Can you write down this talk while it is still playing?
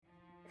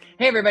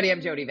Hey everybody, I'm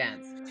Jody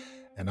Vance.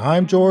 And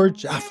I'm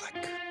George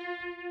Affleck.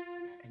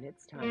 And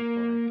it's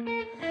time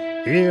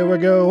for... Here we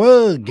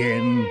go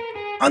again.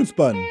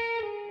 UnSpun.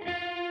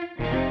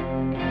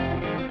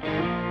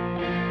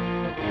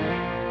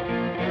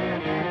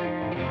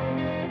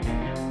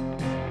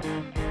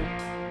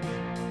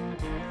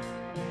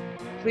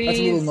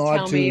 Please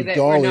tell me that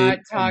Dolly. We're not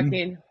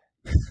talking.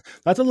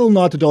 That's a little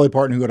nod to Dolly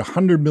Parton, who got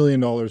 $100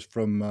 million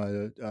from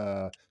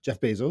Jeff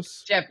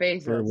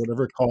Bezos. For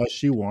whatever cause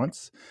she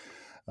wants.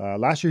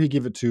 Last year he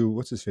gave it to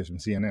what's his face from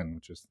CNN,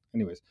 which is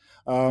anyways.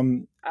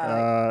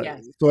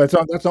 Yes. So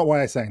that's not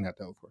why I sang that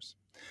though, of course.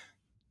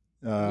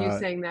 You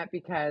sang that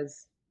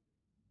because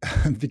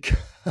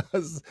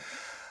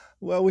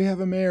well, we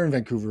have a mayor in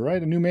Vancouver,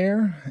 right? A new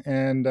mayor,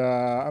 and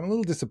I'm a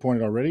little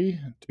disappointed already,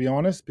 to be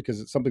honest, because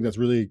it's something that's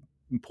really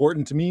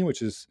important to me,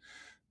 which is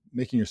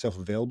making yourself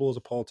available as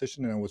a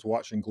politician. And I was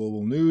watching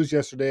Global News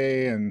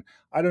yesterday, and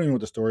I don't even know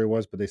what the story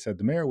was, but they said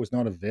the mayor was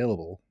not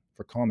available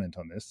for comment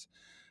on this.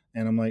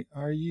 And I'm like,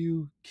 are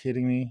you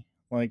kidding me?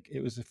 Like,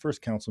 it was the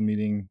first council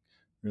meeting,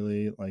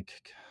 really? Like,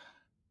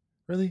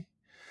 really?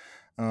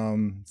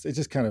 It's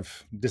just kind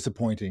of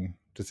disappointing,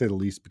 to say the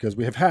least, because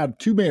we have had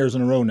 2 mayors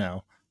in a row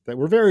now that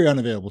were very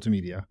unavailable to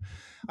media.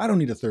 I don't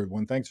need a third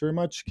one. Thanks very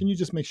much. Can you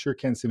just make sure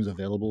Ken Sim is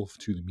available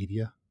to the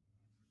media,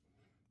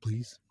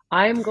 please?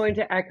 I'm going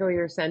to echo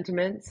your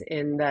sentiments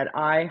in that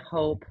I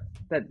hope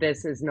that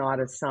this is not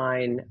a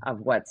sign of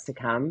what's to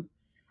come.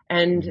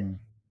 And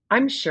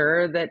I'm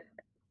sure that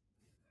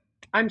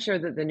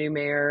the new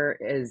mayor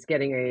is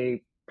getting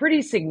a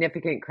pretty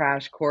significant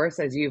crash course,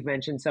 as you've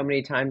mentioned so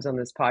many times on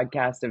this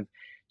podcast, of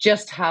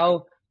just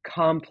how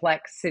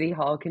complex City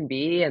Hall can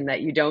be, and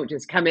that you don't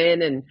just come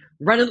in and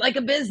run it like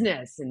a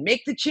business and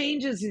make the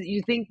changes that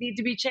you think need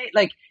to be changed.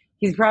 Like,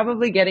 he's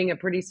probably getting a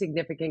pretty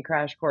significant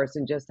crash course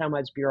in just how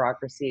much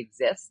bureaucracy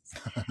exists,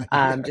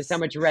 yes. Just how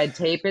much red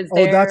tape is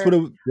there.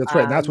 Oh, that's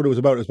right. That's what it was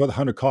about. It was about the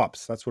 100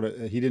 cops. That's what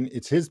he didn't.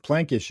 It's his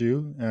plank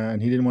issue,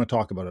 and he didn't want to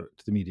talk about it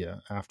to the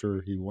media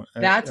after he won.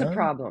 That's a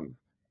problem.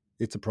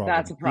 It's a problem.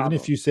 That's a problem. Even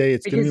if you say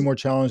it's going to be more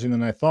challenging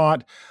than I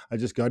thought. I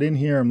just got in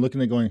here. I'm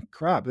looking at going,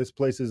 crap, this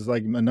place is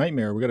like a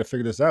nightmare. We got to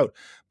figure this out.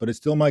 But it's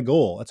still my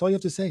goal. That's all you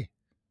have to say.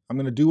 I'm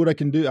going to do what I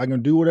can do. I'm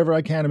going to do whatever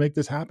I can to make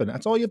this happen.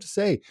 That's all you have to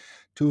say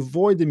to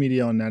avoid the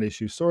media on that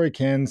issue. Sorry,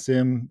 Ken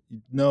Sim.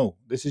 No,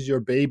 this is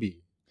your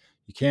baby.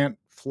 You can't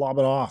flop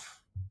it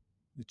off.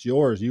 It's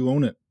yours. You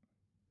own it.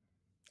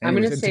 Anyways, I'm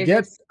going to say to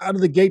get this, out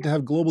of the gate to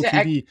have global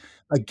TV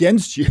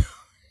against you,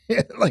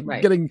 like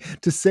right. Getting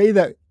to say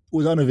that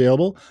was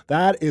unavailable,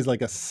 that is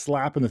like a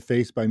slap in the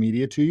face by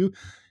media to you,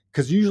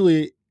 because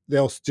usually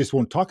they'll just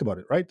won't talk about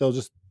it, right? They'll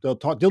do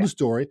the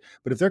story,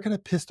 but if they're kind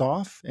of pissed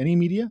off any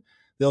media,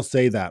 they'll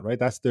say that, right?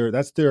 That's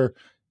their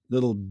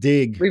little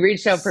dig. We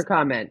reached out for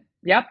comment.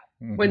 Yep.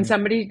 Mm-hmm. When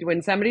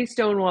somebody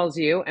stonewalls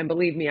you, and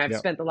believe me, I've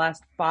spent the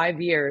last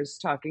 5 years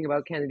talking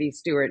about Kennedy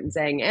Stewart and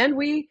saying, and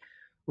we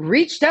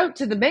reached out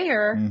to the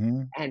mayor,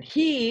 and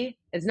he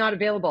is not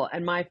available.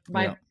 And my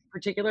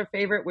particular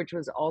favorite, which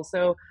was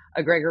also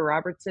a Gregor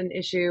Robertson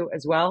issue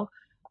as well.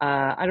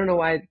 I don't know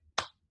why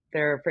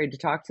they're afraid to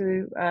talk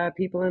to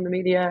people in the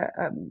media.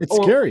 It's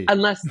scary.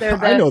 Unless they're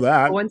I know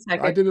that. 1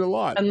 second. I did it a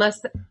lot.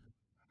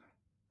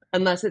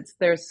 Unless it's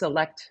their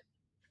select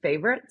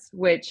favorites,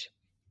 which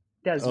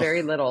does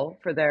very little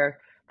for their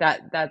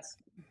that's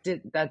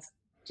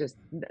just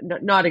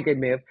not a good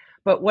move.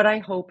 But what I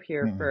hope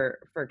here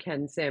for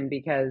Ken Sim,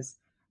 because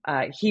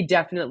he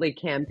definitely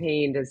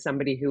campaigned as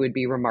somebody who would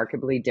be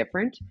remarkably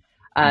different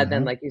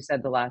than, like you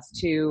said, the last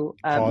 2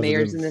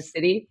 mayors in the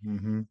city.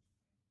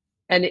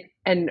 And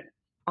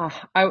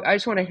I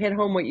just want to hit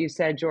home what you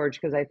said, George,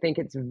 because I think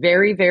it's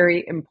very,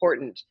 very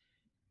important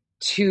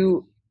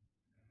to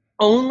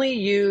only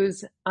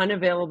use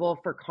unavailable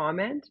for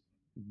comment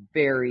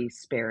very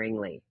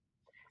sparingly.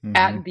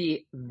 At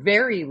the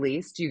very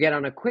least, you get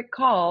on a quick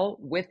call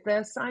with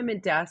the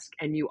assignment desk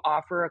and you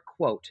offer a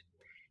quote.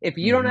 If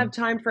you don't have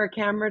time for a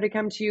camera to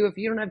come to you, if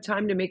you don't have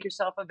time to make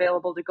yourself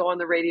available to go on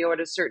the radio at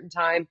a certain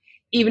time,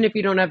 even if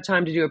you don't have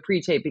time to do a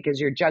pre-tape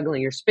because you're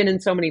juggling, you're spinning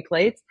so many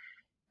plates,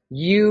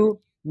 you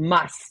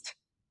must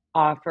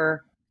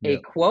offer a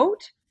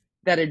quote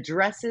that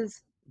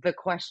addresses the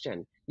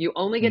question. You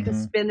only get to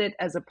spin it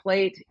as a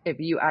plate if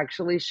you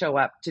actually show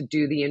up to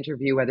do the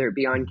interview, whether it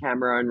be on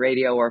camera, on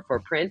radio, or for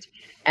print.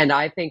 And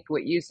I think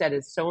what you said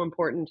is so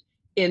important,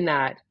 in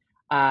that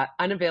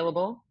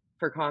unavailable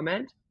for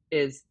comment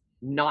is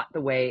not the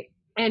way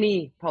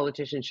any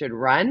politician should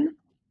run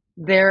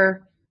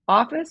their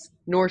office,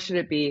 nor should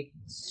it be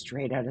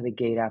straight out of the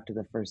gate after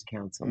the first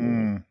council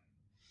meeting.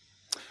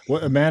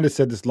 Well, Amanda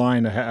said this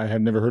line. I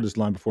have never heard this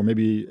line before.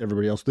 Maybe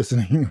everybody else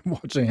listening,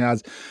 watching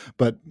has,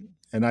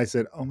 and I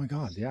said, "Oh my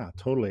God, yeah,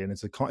 totally." And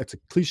it's a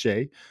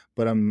cliche,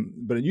 but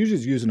it usually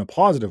is used in a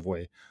positive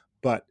way.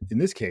 But in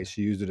this case,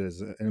 she used it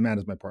as, and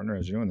Amanda's my partner,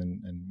 as you know,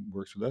 and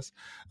works with us.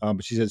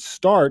 But she said,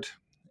 "Start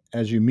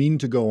as you mean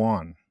to go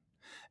on."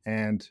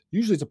 And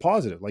usually it's a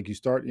positive, like you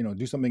start,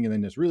 do something, and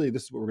then this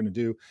is what we're going to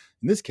do.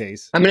 In this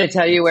case, I'm going to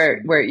tell you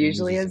where it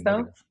usually is,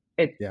 though.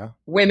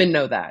 Women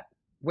know that.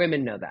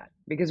 Women know that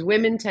because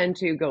women tend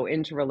to go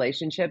into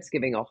relationships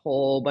giving a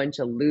whole bunch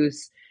of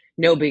loose,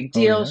 no big Oh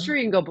deal. yeah. Sure,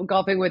 you can go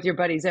golfing with your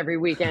buddies every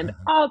weekend.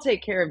 I'll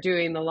take care of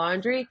doing the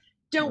laundry.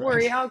 Don't Right.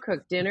 worry, I'll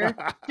cook dinner.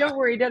 Don't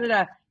worry, da da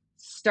da.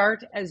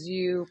 Start as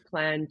you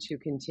plan to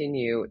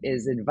continue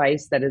is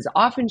advice that is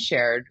often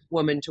shared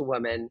woman to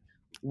woman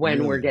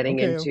when we're Really? getting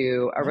Okay. into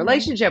a All right.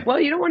 relationship. Well,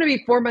 you don't want to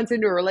be 4 months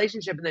into a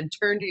relationship and then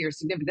turn to your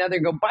significant other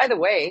and go, by the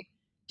way,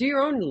 do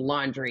your own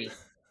laundry,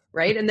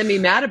 right? And then be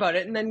mad about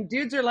it. And then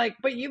dudes are like,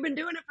 but you've been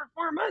doing it for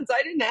 4 months.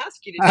 I didn't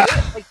ask you to do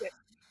it. Like,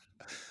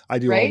 I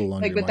do all the right?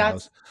 laundry Like, in but my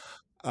that's, house.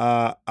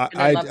 Uh, and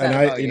I love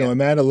that about you you. know,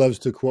 Amanda loves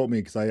to quote me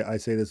because I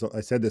say this.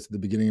 I said this at the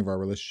beginning of our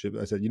relationship.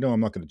 I said, you know, I'm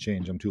not going to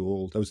change. I'm too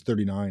old. I was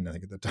 39, I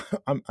think, at the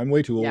time. I'm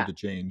way too old Yeah. to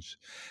change.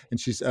 And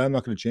she said, I'm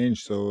not going to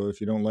change. So if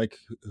you don't like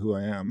who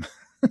I am,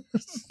 I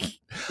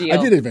did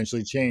Deal.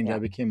 eventually change. I Yeah.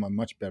 became a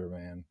much better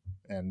man.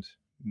 And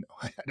no,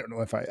 I don't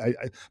know if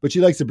but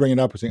she likes to bring it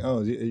up or saying, oh,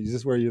 is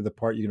this where you're the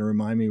part you're going to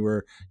remind me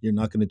where you're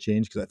not going to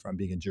change because I'm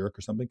being a jerk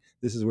or something?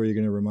 This is where you're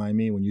going to remind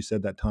me when you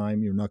said that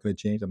time you're not going to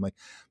change. I'm like,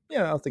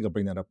 yeah, I think I'll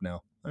bring that up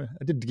now.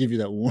 I did give you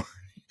that warning.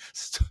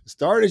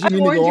 Start as I you mean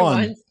to warned go you on.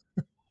 once.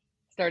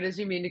 Start as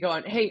you mean to go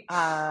on. Hey,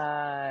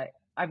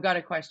 I've got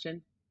a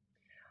question.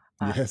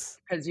 Yes.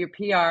 Because your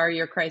PR,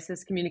 your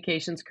crisis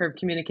communications, curve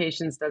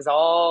communications does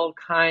all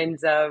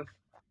kinds of,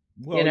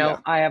 Well, yeah.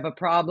 I have a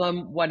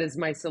problem. What is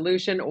my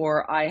solution?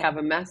 Or I have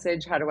a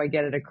message. How do I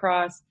get it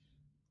across?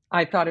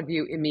 I thought of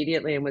you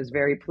immediately and was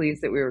very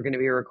pleased that we were going to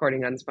be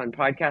recording UnSpun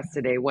podcast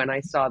today when I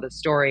saw the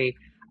story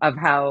of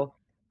how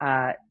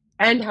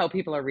and how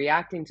people are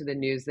reacting to the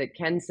news that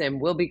Ken Sim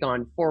will be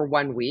gone for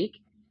 1 week,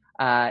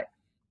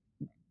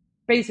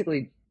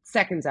 basically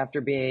seconds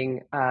after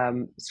being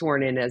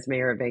sworn in as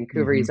mayor of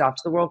Vancouver. Mm-hmm. He's off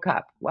to the World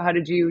Cup. Well, how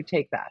did you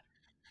take that?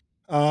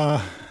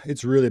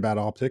 It's really bad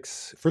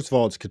optics. First of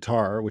all, it's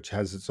Qatar, which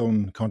has its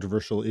own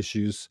controversial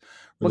issues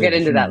We'll get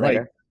related to into human that rights.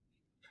 later.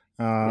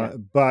 Yeah.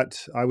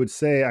 But I would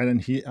say,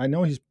 I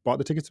know he's bought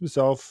the tickets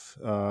himself.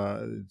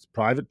 It's a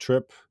private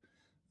trip.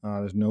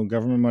 There's no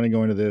government money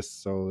going to this,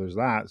 so there's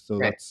that. So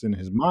Right. that's in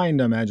his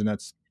mind. I imagine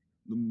that's,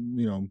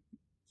 you know,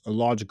 a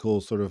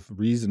logical sort of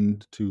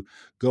reason to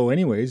go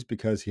anyways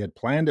because he had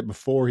planned it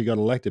before he got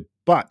elected.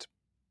 But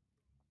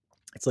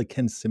it's like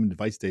Ken Sim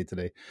advice day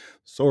today.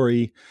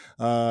 Sorry,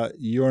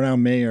 you're now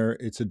mayor.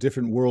 It's a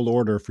different world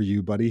order for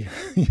you, buddy.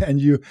 And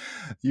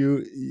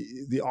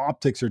the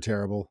optics are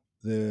terrible.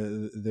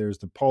 There's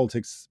the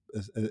politics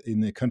in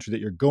the country that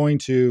you're going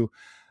to,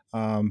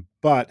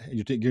 but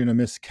you're going to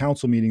miss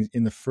council meetings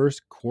in the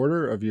first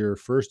quarter of your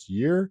first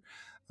year,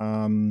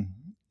 when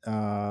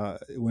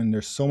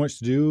there's so much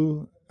to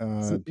do.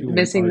 People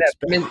Missing are the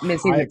expect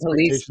missing high the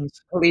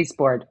expectations. police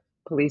board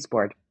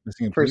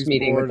Missing a first police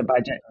meeting with the board.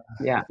 budget.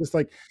 Yeah. It's just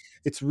like,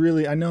 it's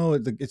really, I know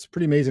it's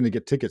pretty amazing to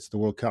get tickets to the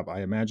World Cup.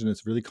 I imagine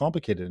it's really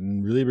complicated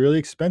and really, really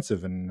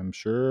expensive. And I'm not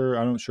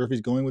sure if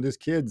he's going with his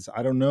kids.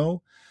 I don't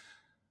know.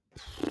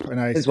 And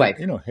His wife.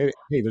 you know, hey,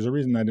 there's a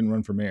reason I didn't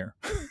run for mayor.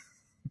 I'm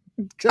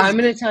Because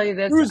going to tell you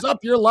this. screws up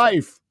your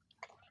life.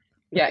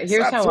 Yeah,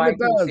 here's That's how what I it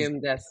does.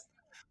 consume this.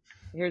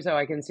 Here's how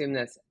I consume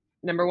this.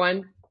 Number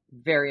one,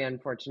 very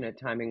unfortunate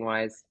timing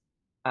wise.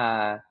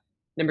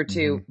 Number Mm-hmm.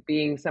 two,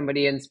 being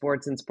somebody in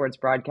sports and sports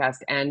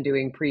broadcast and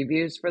doing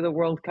previews for the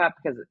World Cup,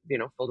 because,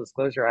 full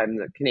disclosure, I'm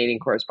the Canadian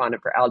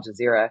correspondent for Al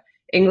Jazeera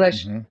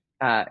English,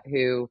 Mm-hmm.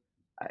 who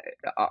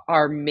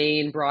our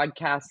main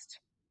broadcast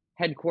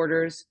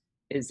headquarters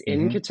is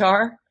in Mm-hmm.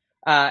 Qatar,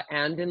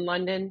 and in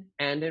London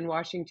and in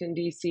Washington,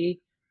 D.C.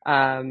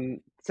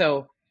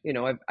 So,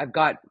 I've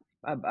got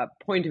a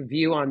point of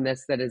view on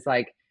this that is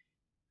like,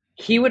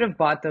 he would have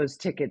bought those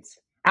tickets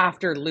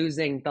after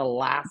losing the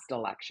last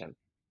election.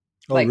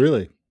 Oh, Like,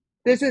 really?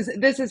 this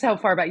is how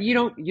far back. You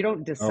don't Oh,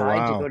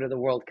 decide to go wow. to the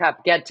World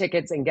Cup, get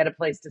tickets and get a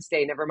place to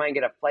stay, never mind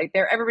get a flight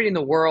there. Everybody in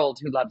the world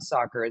who loves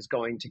soccer is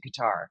going to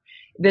Qatar.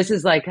 This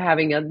is like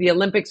having the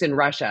Olympics in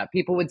Russia.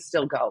 People would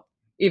still go,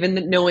 even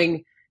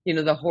knowing,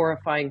 the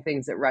horrifying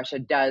things that Russia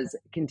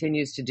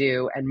continues to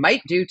do and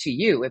might do to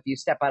you if you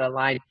step out of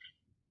line.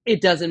 It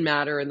doesn't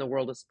matter in the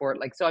world of sport.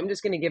 Like, so I'm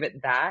just going to give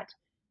it that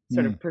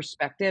sort of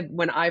perspective.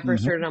 When I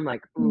first heard it, I'm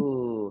like,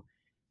 ooh.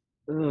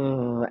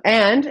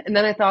 And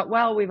then I thought,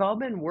 well, we've all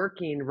been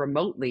working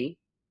remotely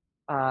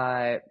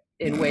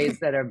in ways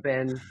that have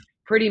been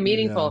pretty Yeah.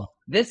 meaningful.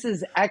 This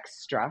is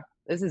extra.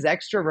 This is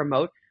extra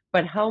remote.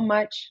 But how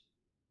much?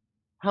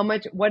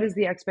 What is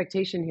the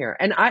expectation here?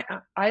 And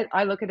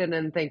I look at it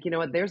and think, you know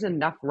what? There's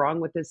enough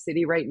wrong with this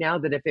city right now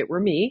that if it were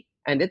me,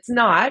 and it's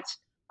not,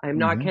 I'm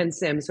not Mm-hmm. Ken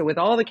Sim. So with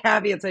all the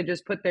caveats I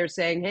just put there,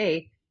 saying,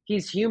 hey,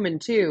 he's human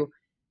too.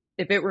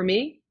 If it were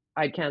me,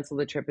 I'd cancel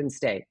the trip and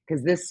stay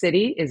because this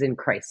city is in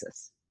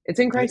crisis. It's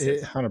in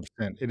crisis. 100%.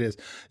 It is,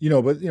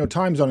 but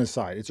time's on his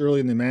side. It's early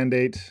in the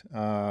mandate.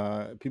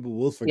 People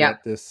will Yeah.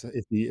 forget this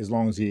as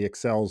long as he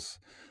excels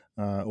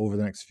over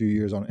the next few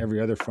years on every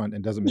other front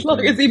and doesn't As make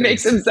any long as he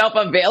makes mistakes. himself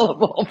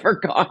available for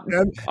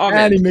And he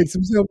comment. makes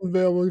himself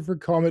available for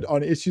comment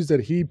on issues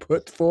that he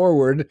put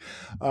forward.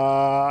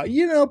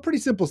 Pretty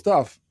simple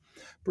stuff.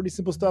 Pretty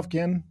simple stuff,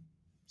 Ken.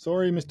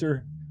 Sorry,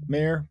 Mr.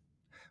 Mayor,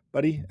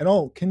 buddy. And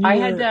oh, I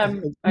had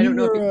I don't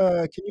know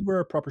if can you wear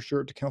a proper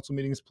shirt to council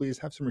meetings, please?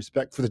 Have some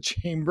respect for the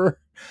chamber.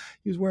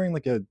 He was wearing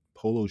like a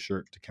polo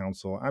shirt to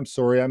council. I'm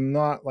sorry, I'm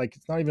not like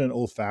it's not even an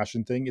old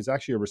fashioned thing. It's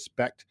actually a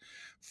respect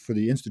for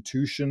the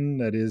institution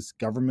that is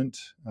government,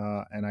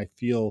 and I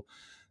feel.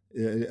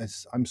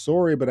 I'm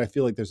sorry, but I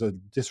feel like there's a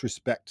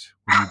disrespect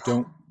when you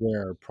don't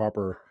wear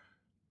proper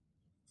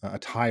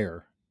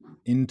attire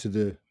into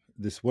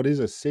this what is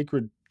a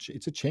sacred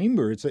it's a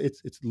chamber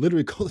it's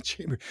literally called a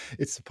chamber.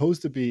 It's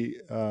supposed to be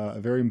a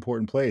very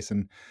important place,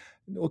 and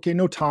okay,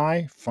 no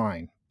tie,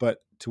 fine,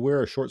 but to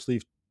wear a short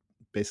sleeve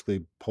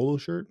basically polo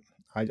shirt,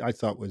 I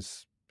thought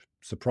was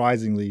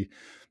surprisingly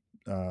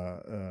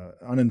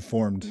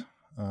uninformed,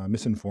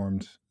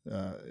 misinformed,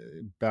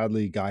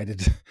 badly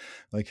guided.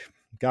 Like,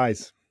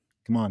 guys,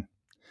 come on.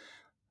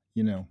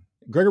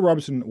 Gregor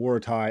Robertson wore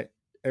a tie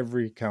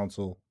every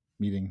council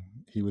meeting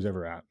he was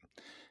ever at,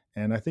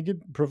 and I think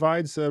it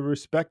provides a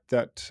respect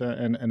that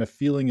and a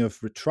feeling of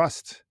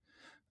trust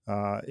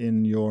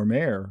in your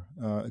mayor.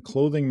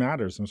 Clothing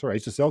matters. I'm sorry, I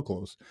used to sell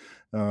clothes.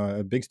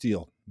 Big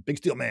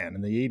steel man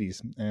in the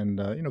 '80s, and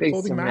big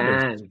clothing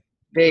matters. man,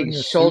 big Wearing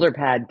a suit. shoulder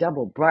pad,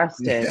 double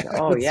breasted. Yeah,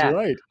 Oh that's yeah.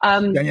 right.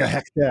 Um, Daniel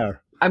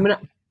Hector. I'm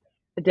gonna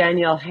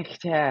Danielle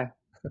Hector,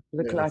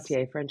 Le Yes.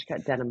 Cloutier, French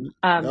cut denim.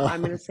 Oh,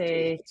 I'm gonna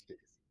say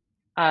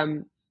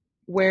um,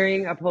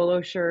 wearing a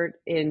polo shirt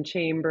in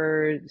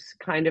chambers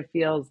kind of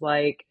feels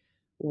like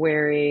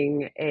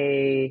wearing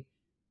a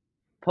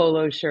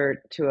polo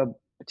shirt to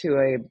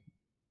a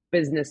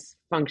business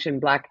function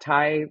black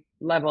tie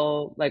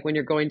level, like when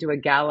you're going to a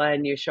gala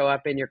and you show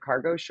up in your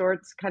cargo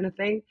shorts kind of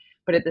thing.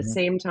 But at the mhm,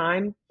 same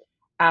time,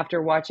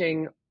 after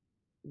watching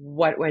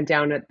what went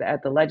down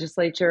at the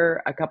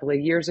legislature a couple of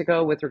years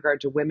ago with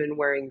regard to women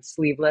wearing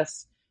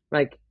sleeveless,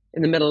 like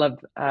in the middle of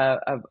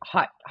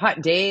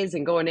hot days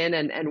and going in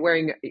and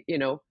wearing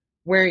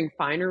wearing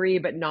finery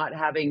but not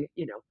having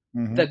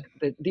mhm.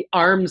 the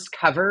arms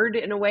covered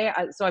in a way.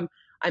 So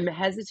I'm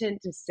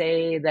hesitant to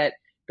say that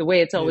the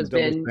way it's Yeah, always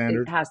double been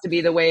it standard. has to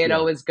be the way it Yeah.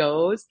 always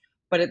goes.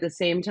 But at the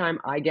same time,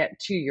 I get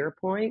to your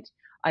point.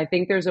 I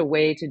think there's a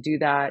way to do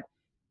that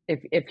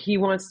if he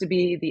wants to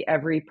be the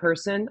every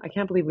person. I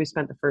can't believe we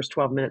spent the first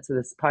 12 minutes of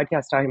this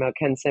podcast talking about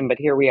Ken Sim, but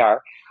here we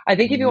are. I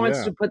think if he wants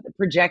Yeah. to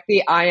project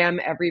the I am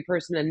every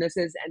person, and this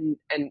is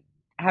and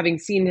having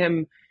seen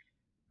him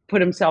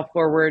put himself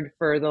forward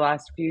for the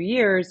last few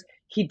years,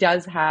 he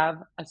does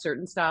have a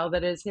certain style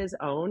that is his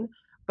own.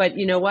 But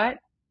you know what?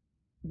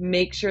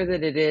 Make sure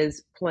that it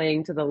is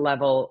playing to the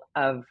level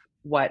of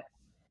what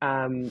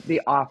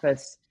the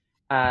office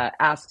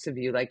asks of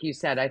you. Like you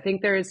said, I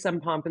think there is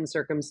some pomp and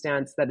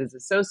circumstance that is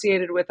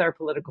associated with our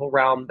political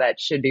realm that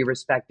should be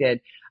respected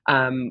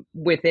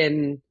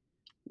within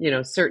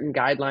certain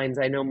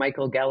guidelines. I know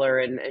Michael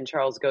Geller and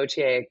Charles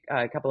Gauthier,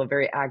 a couple of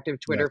very active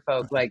Yeah. Twitter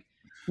folk. Like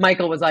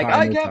Michael was like, Tie,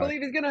 I no can't tie.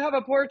 believe he's going to have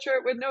a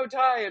portrait with no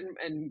tie,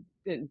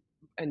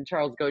 and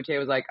Charles Gauthier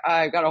was like,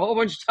 I've got a whole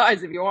bunch of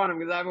ties if you want them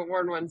because I haven't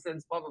worn one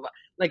since blah blah blah.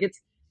 Like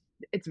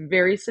it's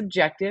very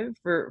subjective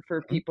for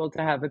Mhm. people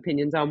to have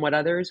opinions on what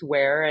others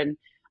wear. And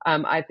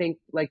I think,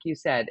 like you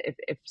said,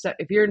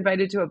 if you're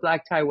invited to a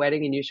black tie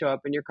wedding and you show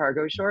up in your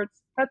cargo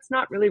shorts, that's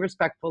not really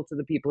respectful to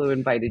the people who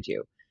invited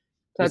you.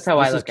 So that's This how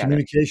I this is look at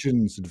it.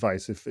 communications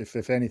advice,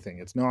 if anything.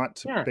 It's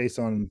not Yeah, based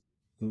on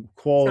the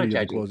it's not quality of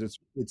the judgy. clothes.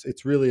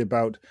 It's really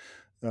about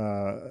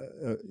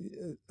a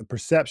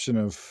perception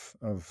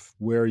of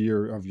where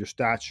you're of your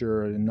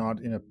stature, and not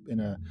in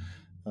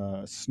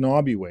a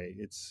snobby way.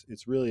 It's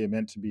really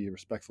meant to be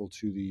respectful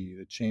to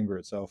the chamber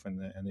itself, and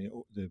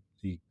the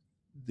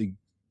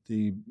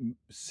the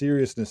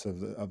seriousness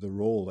of the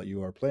role that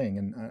you are playing.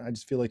 And I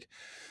just feel like,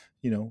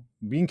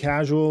 being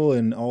casual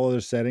in all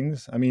other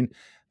settings. I mean,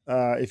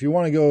 if you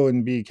want to go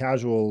and be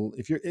casual,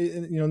 if you're,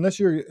 unless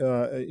you're,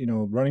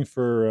 running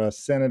for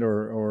Senate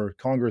or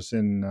Congress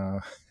in,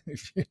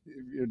 if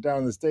you're down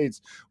in the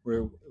States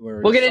where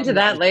We'll get into some,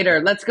 that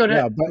later.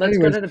 yeah. But Let's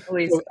go anyways, to the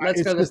police. so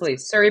Let's go it's to the just,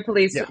 police. Surrey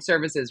Police yeah,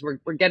 Services.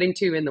 We're getting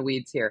too in the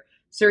weeds here.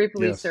 Surrey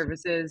Police yes,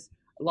 Services.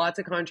 Lots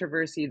of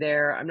controversy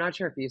there. I'm not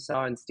sure if you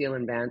saw in Steele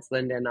and Vance,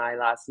 Linda and I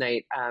last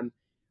night.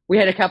 We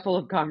had a couple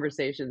of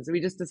conversations.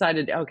 We just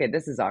decided, okay,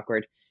 this is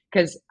awkward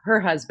because her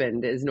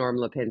husband is Norm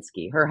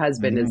Lipinski. Her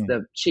husband is hmm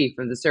the chief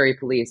of the Surrey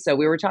Police. So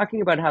we were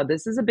talking about how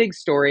this is a big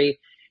story.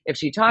 If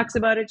she talks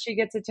about it, she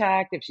gets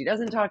attacked. If she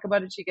doesn't talk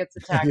about it, she gets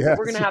attacked. So yeah,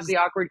 we're going to have the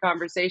awkward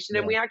conversation.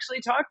 And yeah. we actually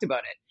talked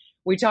about it.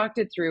 We talked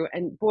it through.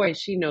 And boy,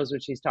 she knows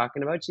what she's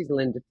talking about. She's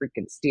Linda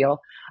freaking Steele.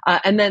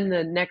 And then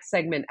the next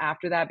segment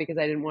after that, because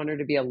I didn't want her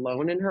to be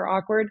alone in her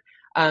awkward,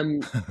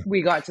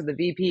 we got to the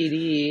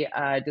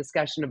VPD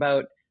discussion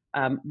about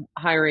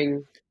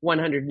hiring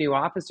 100 new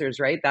officers,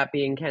 right? That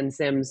being Ken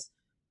Sims,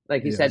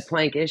 like you said, Yes.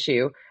 plank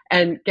issue.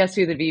 And guess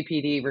who the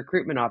VPD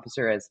recruitment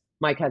officer is?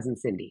 My cousin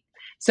Cindy.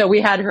 So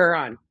we had her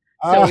on.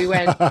 So we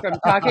went from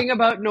talking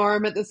about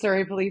Norm at the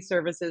Surrey Police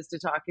Services to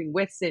talking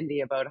with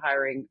Cindy about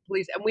hiring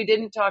police. And we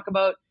didn't talk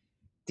about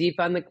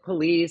defund the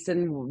police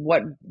and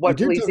You what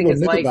did talk policing about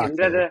is like. Nickelback, And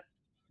though.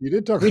 You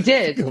did talk we about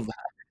did. Nickelback.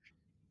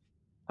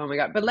 Oh my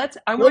God. But I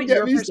Don't want get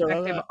your me started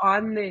on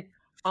perspective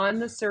that. on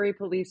the Surrey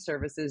Police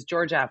Services,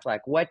 George Affleck.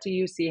 What do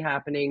you see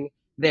happening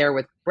there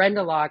with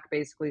Brenda Locke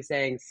basically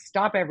saying,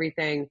 stop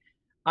everything.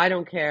 I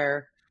don't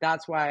care.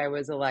 That's why I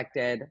was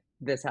elected.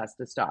 This has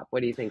to stop.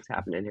 What do you think's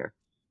happening here?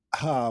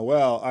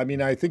 Well, I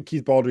mean, I think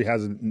Keith Baldry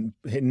has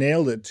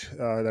nailed it.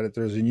 That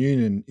there's a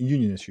union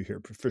issue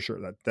here for sure.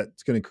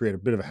 That's going to create a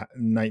bit of a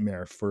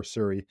nightmare for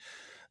Surrey.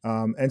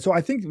 And so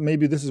I think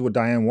maybe this is what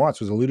Diane Watts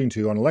was alluding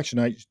to on election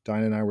night.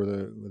 Diane and I were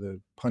the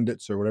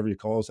pundits or whatever you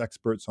call us,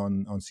 experts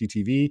on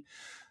CTV.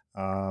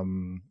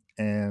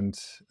 And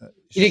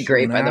You did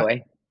great, when by the I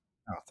way.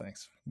 oh,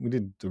 thanks.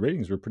 The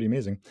ratings were pretty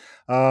amazing.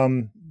 I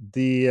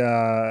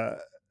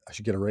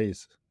should get a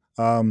raise.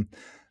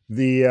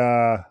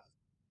 The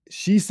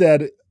She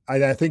said,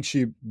 I think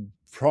she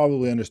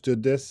probably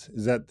understood this,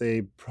 is that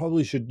they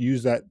probably should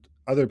use that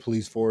other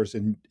police force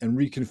and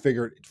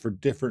reconfigure it for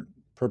different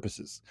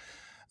purposes.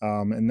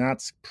 And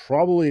that's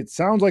probably, it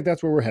sounds like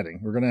that's where we're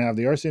heading. We're going to have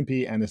the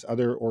RCMP and this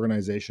other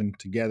organization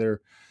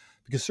together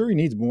because Surrey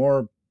needs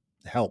more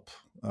help.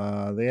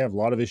 They have a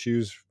lot of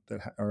issues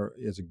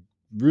is a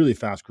really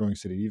fast growing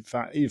city,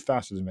 even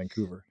faster than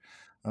Vancouver.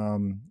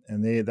 And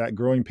that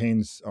growing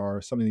pains are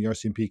something the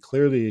RCMP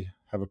clearly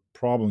have a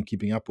problem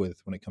keeping up with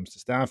when it comes to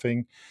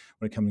staffing,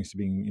 when it comes to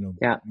being,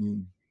 Yeah.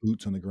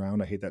 boots on the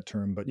ground. I hate that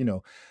term, but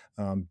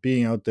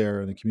being out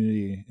there in the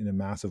community in a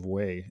massive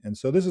way. And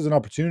so this is an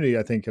opportunity,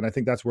 I think, and I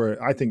think that's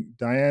where I think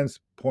Diane's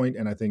point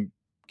and I think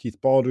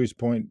Keith Baldry's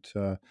point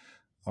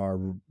are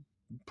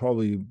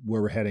probably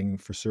where we're heading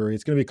for Surrey.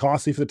 It's going to be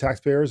costly for the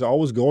taxpayers.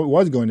 Was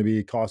going to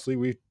be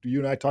costly. You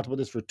and I talked about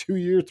this for 2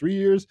 years, 3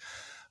 years.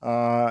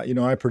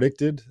 I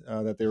predicted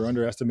that they were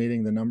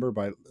underestimating the number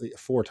by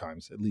 4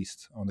 times at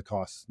least on the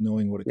costs,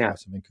 knowing what it Yeah.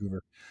 costs in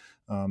Vancouver.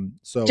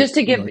 Just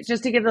to give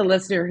the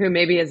listener who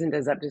maybe isn't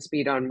as up to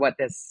speed on what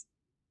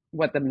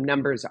the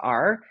numbers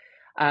are,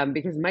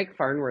 because Mike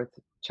Farnworth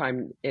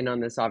chimed in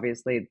on this.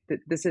 Obviously,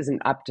 this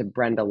isn't up to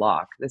Brenda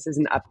Locke. This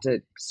isn't up to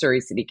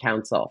Surrey City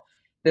Council.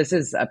 This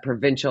is a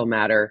provincial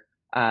matter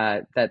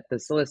that the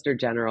Solicitor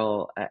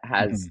General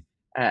has,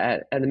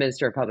 and the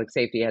Minister of Public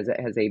Safety has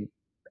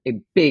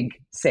a big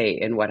say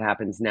in what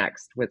happens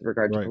next with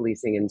regard to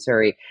policing in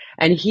Surrey.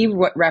 And he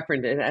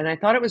referenced it, and I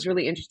thought it was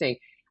really interesting.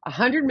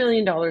 $100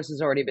 million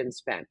has already been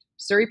spent.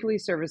 Surrey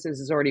Police Services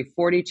is already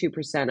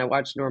 42%. I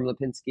watched Norm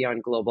Lipinski on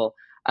Global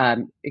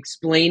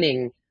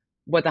explaining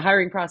what the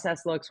hiring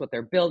process looks, what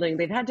they're building.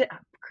 They've had to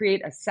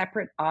create a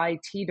separate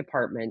IT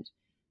department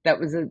that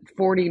was a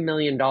 $40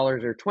 million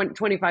or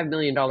 $25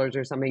 million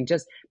or something,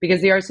 just because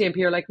the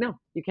RCMP are like, no,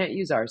 you can't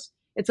use ours.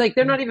 It's like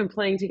they're not even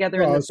playing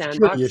together in the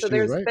sandbox. So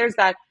there's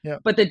that. Yeah.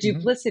 But the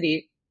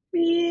duplicity,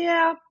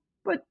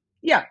 but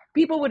yeah,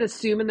 people would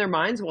assume in their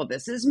minds, well,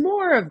 this is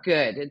more of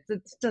good. It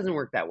doesn't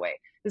work that way.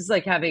 This is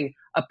like having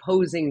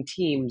opposing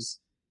teams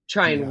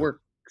try and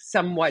work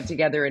somewhat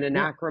together in an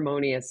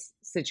acrimonious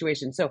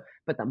situation. So,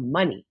 but the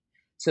money.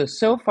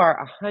 So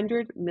far,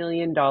 $100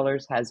 million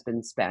has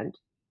been spent.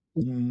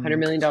 $100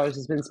 million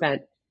has been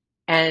spent.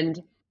 And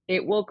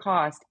it will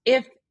cost,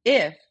 if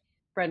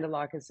Brenda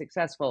Locke is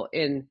successful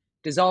in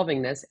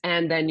dissolving this,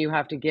 and then you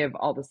have to give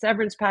all the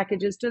severance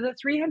packages to the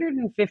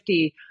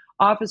 350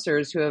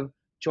 officers who have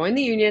joined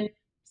the union.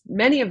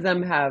 Many of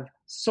them have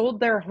sold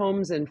their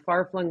homes in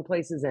far-flung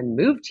places and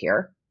moved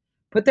here,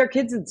 put their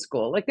kids in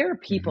school. Like, there are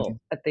people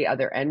at the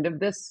other end of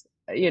this,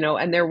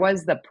 and there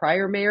was the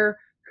prior mayor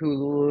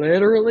who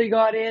literally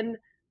got in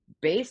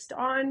based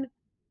on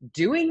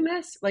doing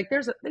this. Like,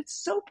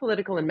 it's so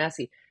political and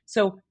messy.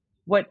 So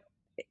what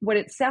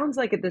it sounds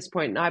like at this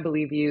point, and I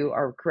believe you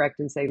are correct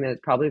in saying that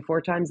it's probably 4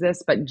 times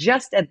this, but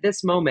just at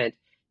this moment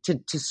to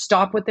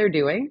stop what they're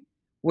doing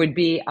would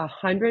be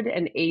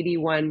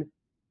 $181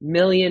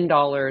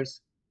 million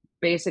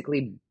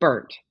basically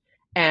burnt.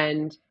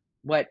 And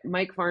what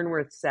Mike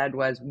Farnworth said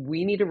was,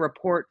 we need a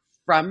report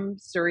from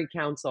Surrey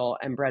Council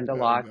and Brenda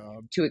Locke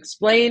to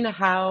explain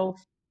how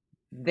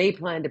they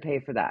plan to pay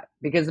for that,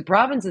 because the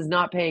province is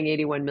not paying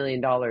 $81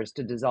 million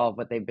to dissolve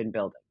what they've been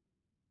building.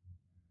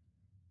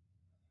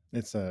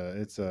 It's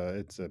a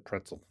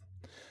pretzel.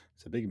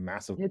 It's a big,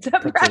 massive. It's a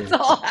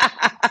pretzel.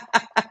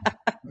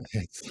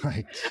 It's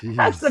like, geez.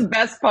 That's the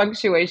best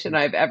punctuation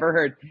I've ever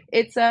heard.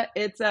 It's a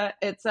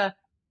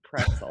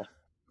pretzel.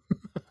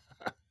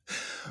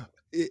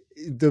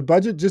 The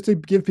budget, just to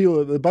give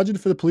people, the budget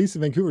for the police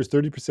in Vancouver is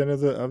 30%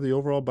 of the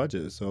overall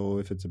budget. So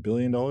if it's $1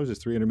 billion,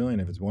 it's $300 million.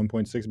 If it's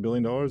 $1.6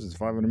 billion, it's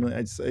 $500 million.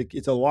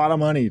 It's a lot of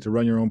money to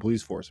run your own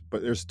police force,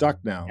 but they're stuck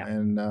now. Yeah.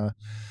 And I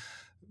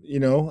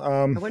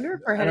wonder if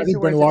we're heading towards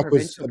Brenda Locke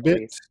was a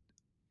bit.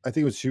 I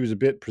think she was a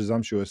bit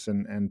presumptuous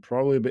and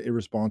probably a bit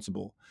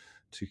irresponsible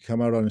to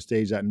come out on a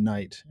stage that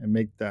night and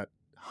make that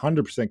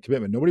 100%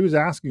 commitment. Nobody was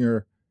asking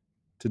her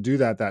to do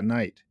that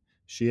night.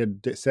 She had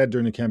said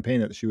during the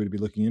campaign that she would be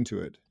looking into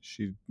it.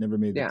 She never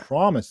made the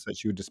promise that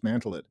she would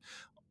dismantle it.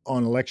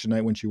 On election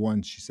night when she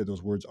won, she said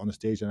those words on the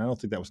stage, and I don't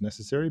think that was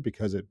necessary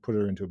because it put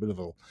her into a bit of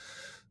a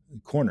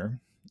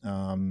corner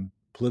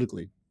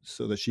politically,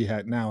 so that she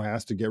now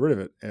has to get rid of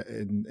it,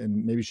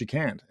 and maybe she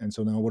can't. And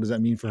so now what does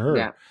that mean for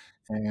her?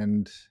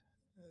 And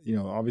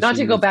Not to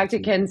obviously go it's, back it's to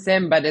Ken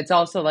Sim, but it's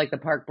also like the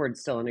park board's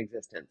still in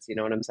existence. You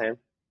know what I'm saying?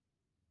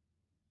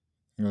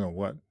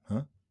 what,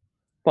 huh?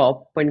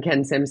 Well, when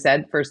Ken Sim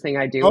said, first thing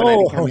I do when I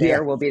Oh become yes,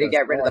 mayor will be to yes.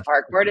 get rid of Oh, the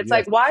park board. It's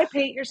like, yes. why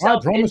paint I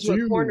yourself promise into a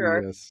you,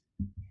 corner, yes.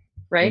 When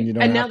right? you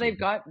don't And have now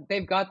to.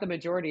 they've got the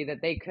majority that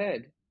they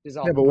could Yeah,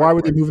 dissolve the but why park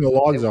were they board. moving the They,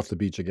 logs off the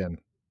beach again?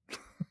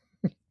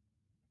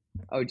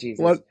 oh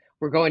Jesus, What?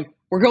 we're going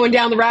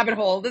down the rabbit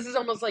hole. This is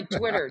almost like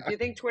Twitter. Do you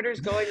think Twitter's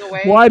going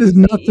away? Why Did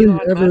you does see nothing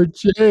Elon Musk? ever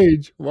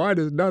change? Why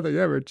does nothing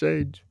ever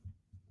change?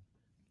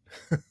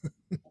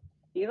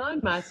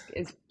 Elon Musk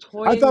is I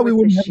toying thought we with the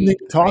wouldn't have anything sheep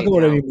to talk right about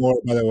now. anymore.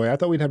 By the way, I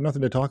thought we'd have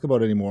nothing to talk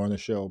about anymore on the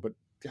show. But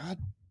God,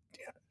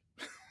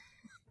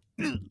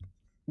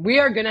 We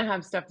are going to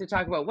have stuff to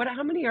talk about. What?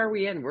 How many are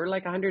we in? We're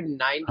like 190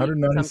 something.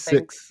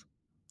 196.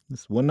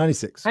 It's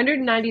 196.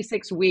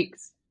 196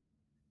 weeks.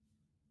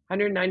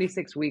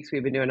 196 weeks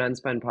we've been doing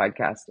Unspun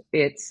podcast.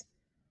 It's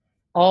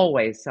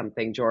always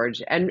something,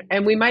 George. And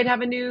we might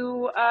have a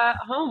new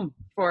home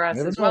for us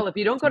Never as know. well. If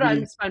you don't go Could to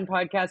be.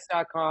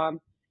 unspunpodcast.com,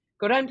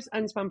 go to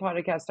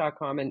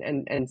unspunpodcast.com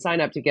and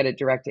sign up to get it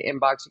direct to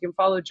inbox. You can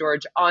follow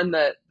George on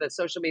the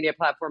social media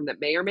platform that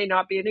may or may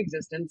not be in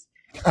existence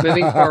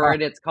moving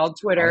forward. It's called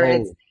Twitter.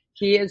 Oh,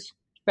 He is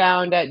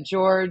found at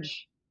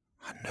George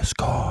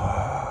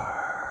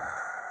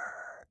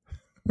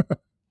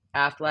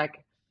Affleck.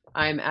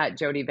 I'm at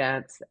Jody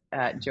Vance,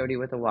 at Jody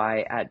with a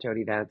Y, at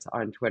Jody Vance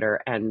on Twitter.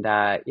 And,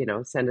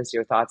 send us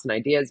your thoughts and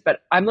ideas.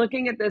 But I'm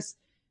looking at this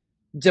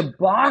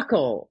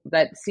debacle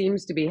that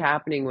seems to be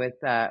happening with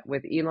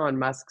Elon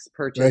Musk's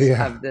purchase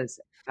yeah. of this.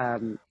 I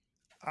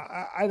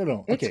don't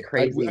know. It's Okay,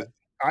 crazy.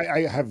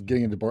 I have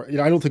getting into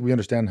I don't think we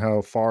understand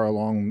how far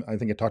along. I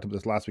think I talked about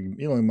this last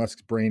week. Elon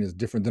Musk's brain is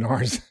different than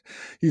ours.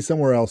 He's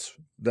somewhere else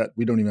that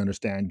we don't even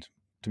understand,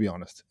 to be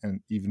honest.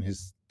 And even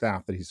his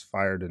staff that he's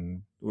fired,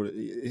 and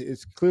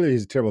it's clearly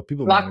he's a terrible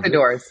people Lock the manager.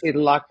 doors. He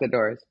locked the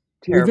doors.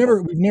 We've never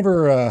Terrible. we've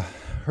never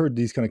heard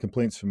these kind of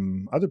complaints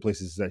from other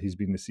places that he's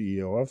been the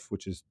CEO of,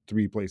 which is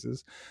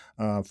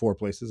 4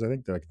 places I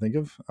think that I can think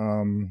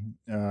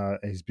of.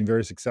 He's been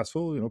very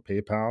successful.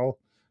 PayPal,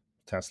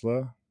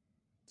 Tesla,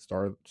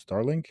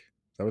 Starlink.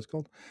 Is that what it's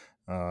called?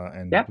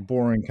 And Yep. the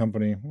Boring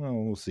Company. Well,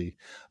 we'll see.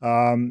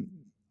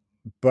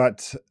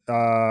 But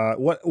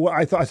what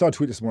I thought, I saw a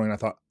tweet this morning. I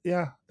thought,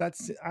 yeah,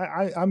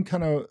 I'm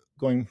kind of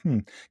going,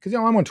 because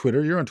I'm on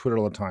Twitter. You're on Twitter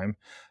all the time.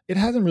 It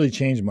hasn't really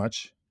changed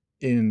much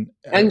in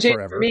And Jake, for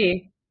forever.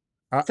 me,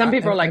 some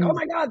people are like, "Oh And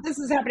my God, this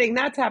is happening.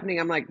 That's happening."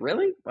 I'm like,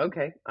 "Really?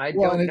 Okay, I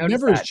well, and don't it notice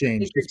never has that. I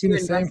think changed. you're It's been too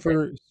the same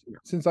invested." for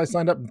since I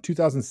signed up in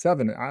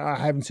 2007. I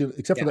haven't seen,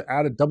 except for Yeah, the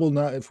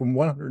added from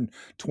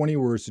 120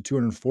 words to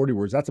 240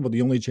 words. That's about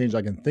the only change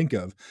I can think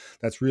of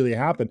that's really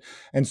happened.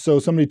 And so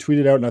somebody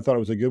tweeted out, and I thought it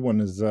was a good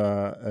one, is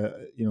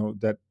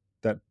that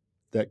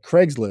that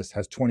Craigslist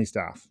has 20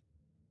 staff.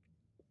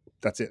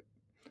 That's it.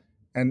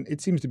 And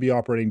it seems to be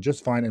operating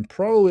just fine and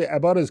probably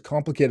about as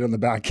complicated on the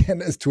back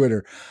end as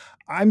Twitter.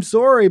 I'm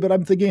sorry, but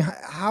I'm thinking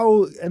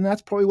how, and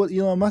that's probably what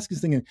Elon Musk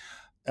is thinking.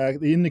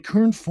 In the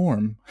current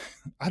form,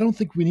 I don't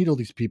think we need all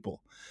these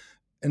people.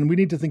 And we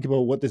need to think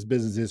about what this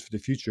business is for the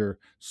future.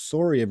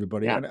 Sorry,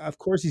 everybody. yeah, And of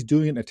course, he's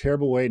doing it in a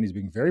terrible way, and he's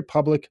being very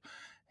public.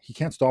 He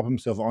can't stop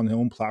himself on his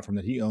own platform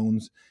that he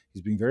owns.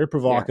 He's being very yeah,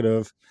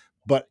 provocative.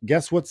 But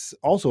guess what's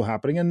also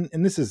happening? And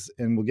this is,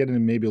 and we'll get into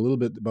maybe a little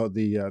bit about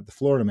the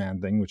Florida man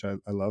thing, which I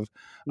love.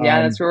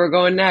 yeah. That's where we're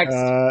going next.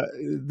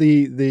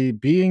 The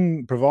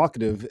being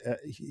provocative,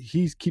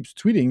 he keeps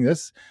tweeting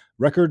this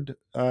record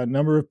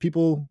number of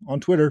people on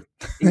Twitter,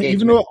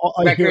 even though Engagement,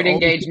 I hear record all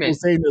these people engagement.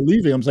 saying they're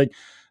leaving. I'm like,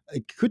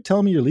 could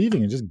tell me you're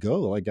leaving and just go.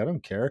 Like, I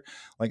don't care.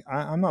 Like,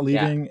 I'm not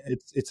Yeah, leaving.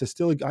 It's a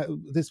still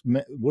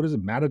what is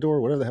it, Matador,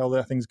 whatever the hell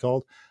that thing's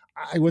called.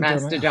 I went there.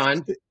 I'm like,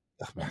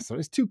 Mastodon.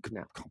 it's too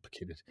No,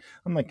 complicated.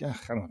 I'm like, I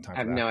don't have time I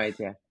have for that. no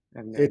idea. I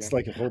have no idea. It's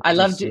like a whole I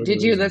bunch of loved.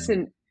 Did you servers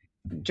and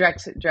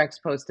listen? Drex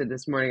posted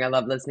this morning. I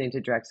love listening to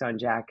Drex on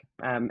Jack.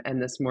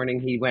 And this morning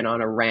he went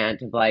on a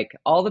rant of like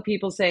all the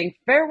people saying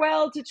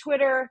farewell to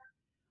Twitter.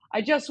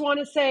 I just want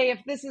to say if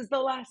this is the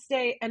last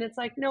day, and it's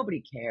like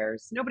nobody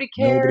cares. Nobody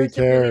nobody cares if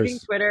you're leaving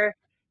cares. Twitter.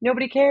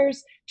 Nobody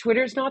cares.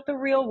 Twitter's not the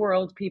real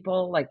world,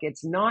 people. Like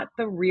it's not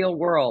the real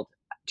world.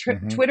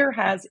 Hmm. Twitter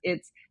has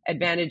its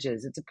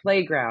advantages. It's a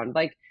playground.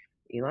 Like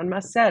Elon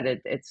Musk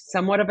said, it's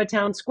somewhat of a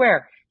town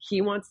square.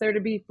 He wants there to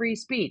be free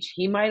speech.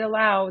 He might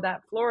allow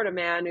that Florida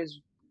man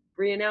who's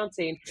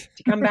re-announcing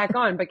to come back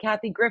on, but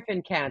Kathy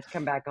Griffin can't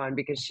come back on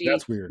because she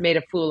That's weird. made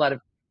a fool out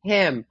of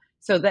him.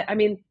 So that I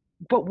mean,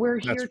 but we're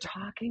That's here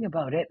talking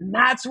about it, and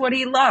that's what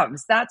he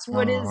loves.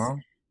 uh-huh.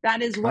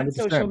 That is what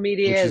social 100%,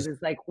 media which is. is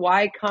It's like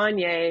why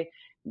Kanye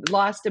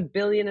lost 1.5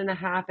 billion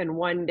in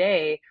one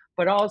day,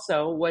 but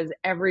also was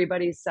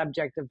everybody's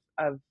subject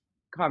of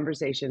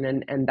conversation,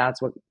 and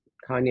that's what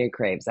Kanye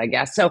craves, I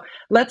guess. So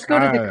let's go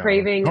to the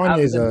craving of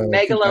Kanye's. the I think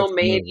that's one of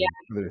megalomaniac,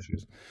 the other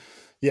issues.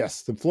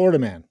 Yes, the Florida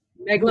man.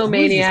 Who is this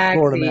megalomaniac,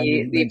 Florida man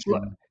you the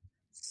mentioned?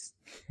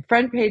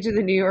 front page of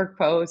the New York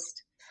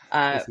Post.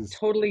 This is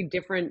Totally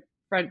different.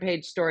 front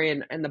page story,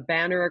 and the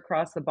banner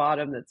across the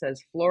bottom that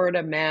says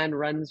Florida man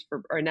runs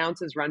for or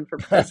announces run for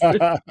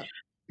president. Oh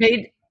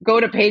Go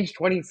to page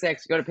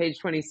 26. Go to page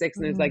 26,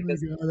 and there's like my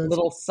this god,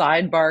 little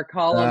sidebar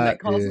column that that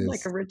calls him like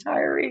a is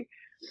retiree.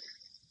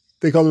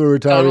 they call him a retiree.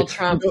 Donald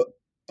Trump.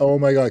 Oh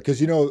my god, because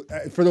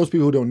for those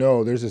people who don't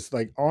know, there's this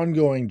like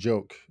ongoing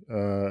joke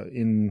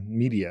in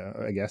media,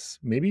 I guess,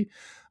 maybe, I'm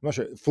not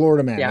sure.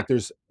 Florida man, Yeah,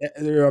 like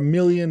there are a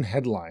million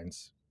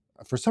headlines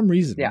for some yeah,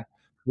 reason.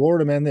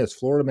 Florida man this,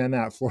 Florida man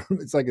that, Florida.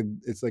 It's like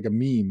a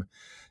meme,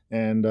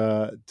 and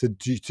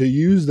to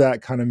use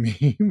that kind of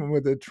meme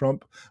with the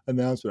Trump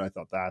announcement, I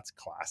thought that's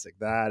classic.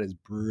 That is yeah.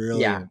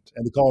 brilliant,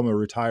 and to call him a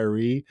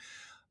retiree,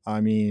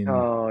 I mean,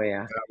 Oh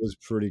yeah. that was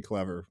pretty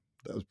clever.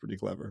 That was pretty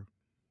clever.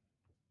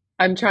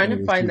 I'm trying to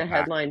Anyways, find he's the back.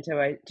 headline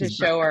to He's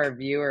show back. our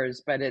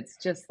viewers, but it's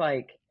just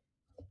like,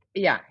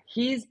 yeah,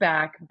 he's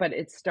back, but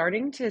it's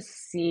starting to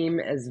seem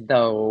as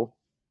though,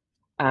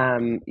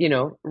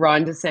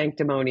 Ron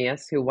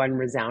DeSanctimonious, who won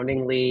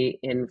resoundingly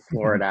in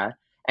Florida,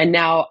 and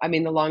now, I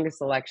mean, the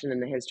longest election in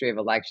the history of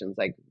elections,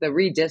 like the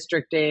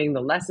redistricting,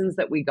 the lessons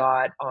that we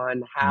got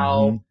on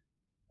how Hmm.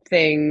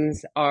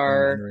 things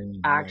are Gerrymandering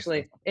and all that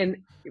stuff. actually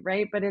in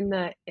right, but in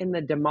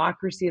the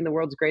democracy, in the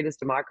world's greatest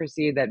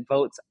democracy, that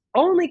votes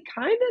only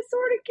kind of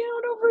sort of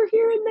count over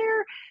here and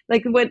there,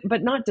 like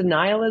but not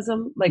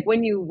denialism. Like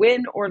when you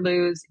win or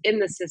lose in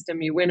the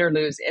system, you win or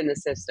lose in the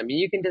system.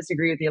 You can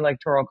disagree with the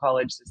electoral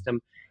college system.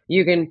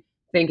 You can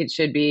think it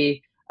should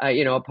be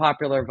a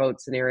popular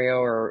vote scenario,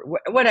 or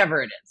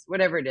whatever it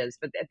is,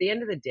 but at the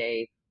end of the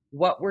day,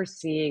 what we're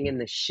seeing in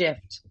the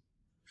shift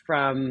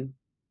from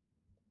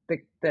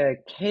the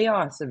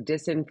chaos of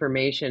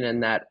disinformation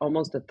and that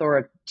almost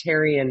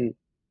authoritarian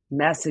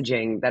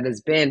messaging that has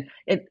been,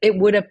 it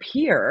would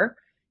appear,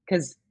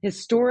 because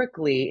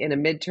historically in a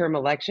midterm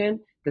election,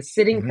 the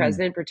sitting Hmm.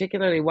 president,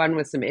 particularly one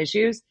with some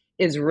issues,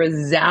 is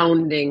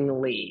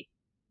resoundingly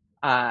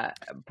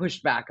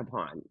pushed back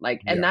upon.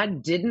 Like, and Yeah,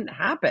 that didn't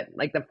happen.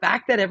 Like the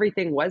fact that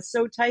everything was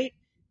so tight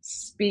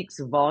speaks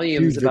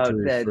volumes huge about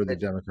victory for the the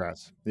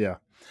Democrats. Yeah,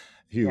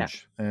 yeah,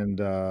 huge, and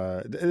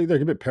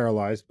they're a bit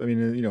paralyzed. I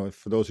mean,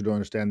 for those who don't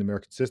understand the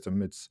American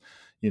system, it's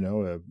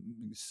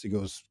it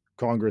goes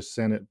Congress,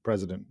 Senate,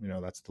 President.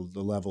 That's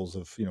the levels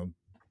of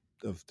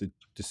of the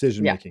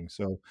decision yeah, making.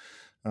 So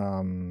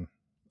um,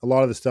 a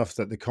lot of the stuff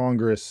that the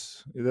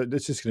Congress,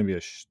 it's just going to be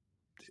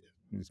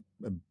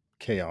a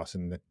chaos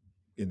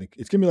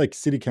it's gonna be like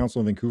city council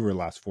in Vancouver the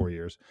last 4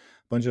 years. A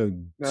bunch of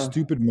oh,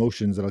 stupid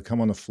motions that'll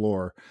come on the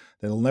floor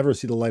that'll never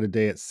see the light of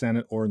day at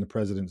Senate or in the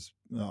president's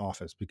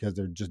office, because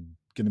they're just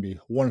going to be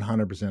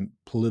 100%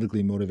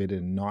 politically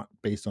motivated and not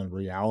based on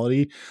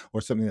reality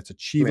or something that's right.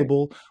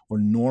 achievable or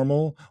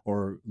normal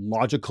or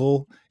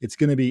logical. It's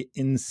going to be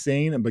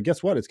insane, but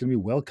guess what? It's going to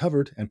be well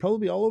covered and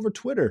probably all over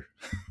Twitter.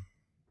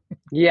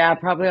 Yeah,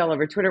 probably all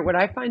over Twitter. What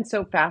I find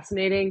so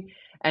fascinating,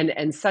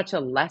 and such a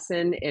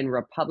lesson in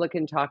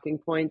Republican talking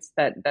points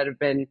that have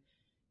been,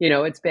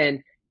 it's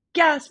been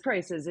gas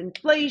prices,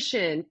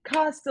 inflation,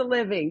 cost of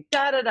living,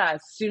 da da da.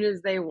 As soon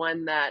as they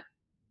won that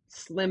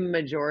slim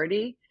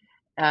majority,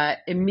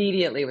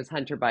 immediately it was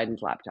Hunter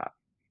Biden's laptop.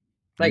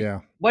 Like,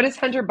 Yeah. what does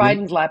Hunter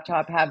Biden's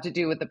laptop have to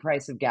do with the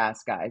price of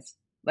gas, guys?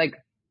 Like,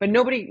 but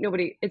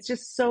nobody. It's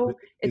just so.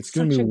 It's It's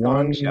going to such be a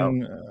gong show.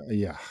 one,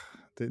 yeah.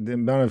 The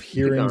amount of It's a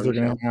hearings gong they're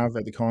going show. to have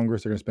at the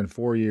Congress, they're going to spend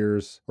 4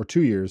 years or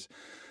 2 years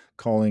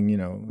calling,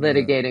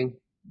 Litigating.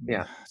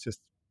 Yeah. it's just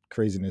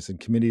craziness, and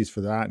committees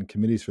for that and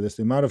committees for this.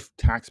 The amount of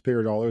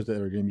taxpayer dollars that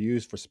are going to be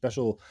used for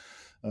special,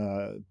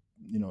 uh,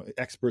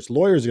 experts,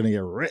 lawyers are going to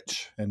get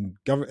rich, and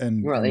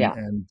Well, yeah.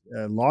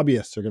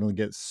 lobbyists are going to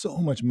get so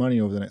much money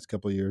over the next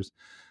couple of years.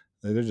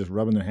 They're just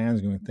rubbing their hands,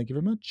 going, "Thank you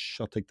very much.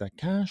 I'll take that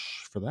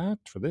cash for that,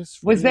 for this,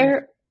 for Was this."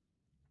 there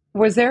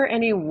was there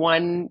any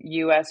one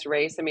U.S.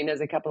 race? I mean, as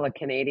a couple of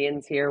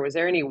Canadians here, was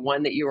there any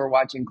one that you were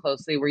watching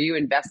closely? Were you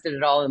invested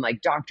at all in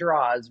like Dr.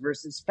 Oz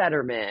versus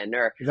Fetterman,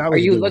 or That are was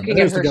a you good one. looking at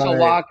There's the Herschel guy.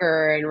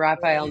 Walker and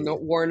Raphael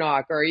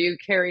Warnock, or are you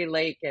Carrie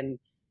Lake and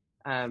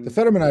The um,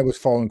 Fetterman I was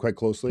following quite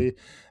closely,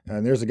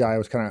 and there's a guy I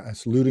was kind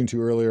of alluding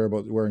to earlier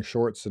about wearing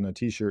shorts and a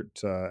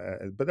t-shirt,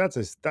 but that's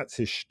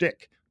his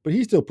shtick. But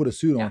he still put a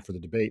suit on yeah, for the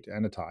debate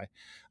and a tie,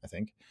 I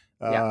think.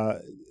 yeah, Uh,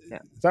 yeah,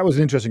 that was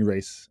an interesting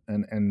race,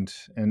 and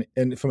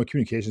from a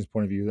communications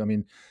point of view, I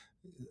mean,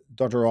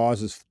 Dr.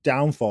 Oz's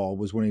downfall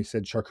was when he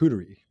said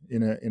charcuterie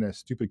in a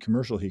stupid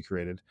commercial he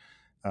created.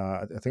 I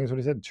think that's what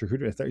he said,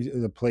 charcuterie. I thought it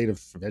was a plate of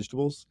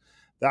vegetables.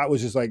 That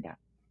was just like yeah.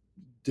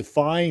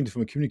 defined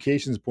from a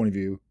communications point of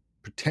view,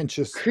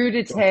 pretentious Dr.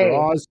 Crudité.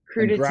 Oz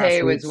and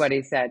Crudité was grassroots what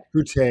he said.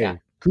 Yeah.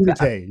 A,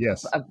 crudité,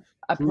 yes, a,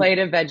 a cru, plate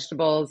of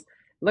vegetables.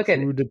 Look at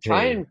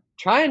crudité,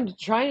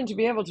 trying to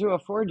be able to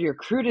afford your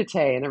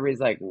crudité, and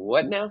everybody's like,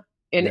 "What now?"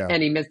 And yeah.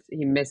 and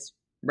he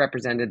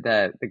misrepresented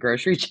the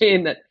grocery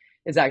chain that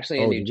is actually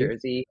in Oh, New did he?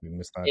 Jersey We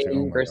missed that too. Oh in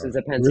my god, versus a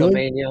really?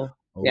 Pennsylvania.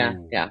 Yeah,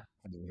 Oh, yeah,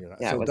 I didn't hear that.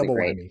 yeah. It So wasn't double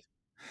great. whammy.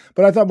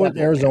 But I thought what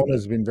Double Arizona whammy.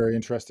 has been very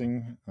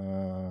interesting,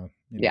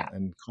 Yeah,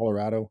 and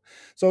Colorado.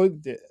 So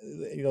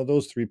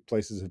those three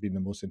places have been the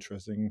most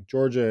interesting.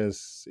 Georgia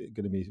is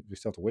going to be, we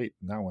still have to wait.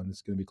 And that one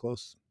is going to be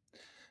close.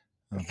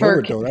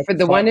 Vote though, that's for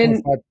the one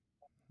in 5.5.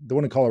 The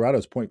one in Colorado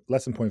is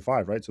less than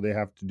 0.5, right? So they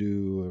have to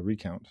do a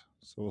recount.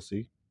 So we'll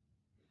see.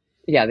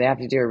 yeah, they have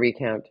to do a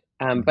recount.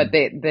 Mm-hmm. But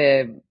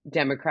the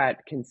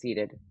Democrat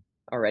conceded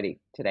already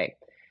today.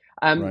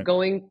 Right.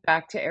 Going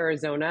back to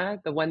Arizona,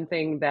 the one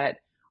thing that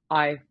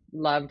I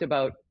loved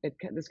about it,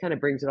 this kind of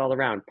brings it all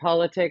around: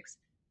 politics,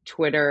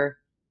 Twitter,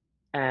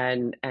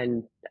 and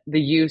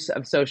the use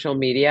of social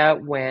media.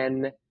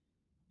 When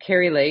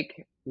Carrie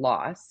Lake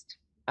lost,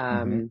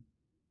 Mm-hmm.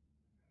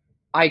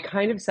 I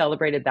kind of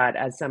celebrated that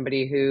as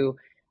somebody who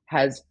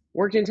has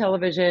worked in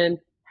television,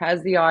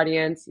 has the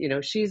audience. You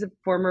know, she's a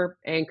former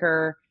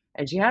anchor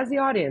and she has the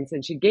audience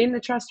and she gained the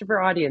trust of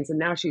her audience. And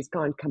now she's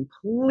gone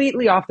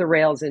completely off the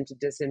rails into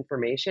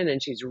disinformation.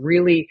 And she's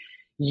really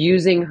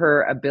using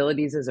her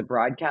abilities as a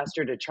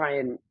broadcaster to try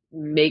and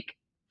make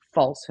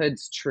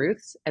falsehoods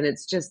truths. And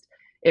it's just,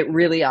 it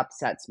really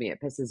upsets me. It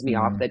pisses me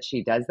off Mm-hmm. that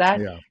she does that.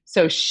 Yeah.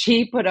 So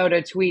she put out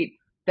a tweet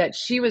that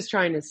she was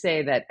trying to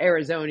say that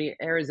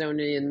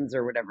Arizonians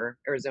or whatever,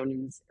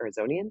 Arizonians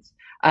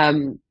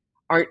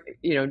aren't,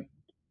 you know,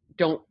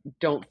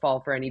 don't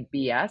fall for any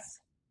BS.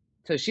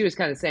 So she was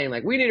kind of saying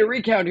like, we need a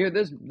recount here.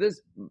 This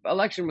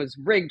election was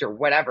rigged or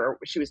whatever.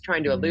 She was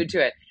trying to allude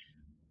to it.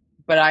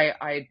 But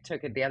I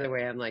took it the other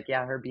way. I'm like,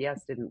 yeah, her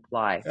BS didn't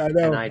fly. I And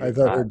know. I I just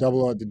thought thought, her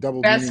double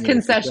best meaning of it.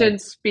 concession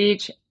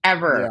speech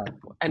ever. Yeah,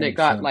 And it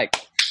got 100%. like,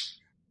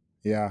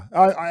 Yeah.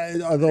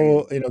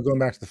 Although, going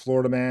back to the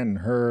Florida man and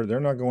her, they're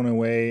not going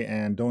away,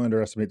 and don't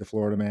underestimate the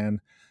Florida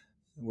man.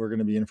 We're going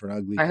to be in for an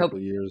ugly I couple hope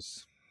of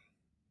years.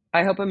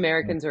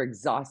 Americans are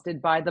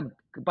exhausted by the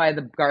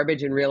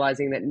garbage and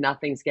realizing that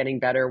nothing's getting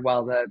better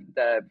while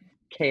the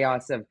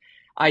chaos of.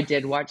 I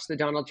did watch the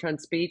Donald Trump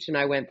speech and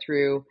I went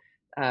through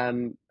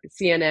CNN,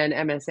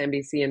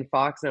 MSNBC, and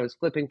Fox, and I was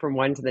flipping from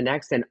one to the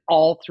next, and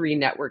all three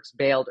networks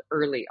bailed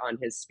early on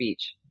his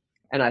speech,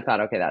 and I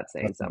thought, okay, that's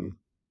saying That's something.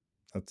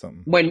 That's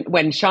something.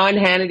 When Sean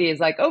Hannity is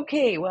like,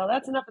 okay, well,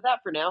 that's enough of that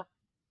for now,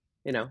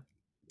 you know.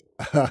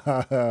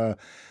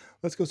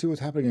 Let's go see what's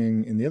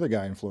happening in the other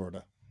guy in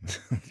Florida,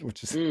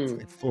 which is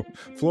like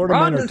Florida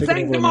Ron men are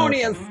taking over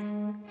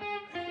America.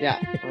 Yeah.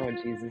 Oh,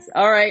 Jesus.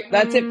 All right.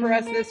 That's it for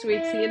us this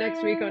week. See you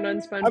next week on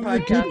UnSpun Have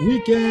Podcast. a good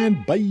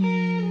weekend.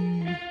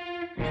 Bye.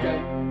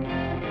 So.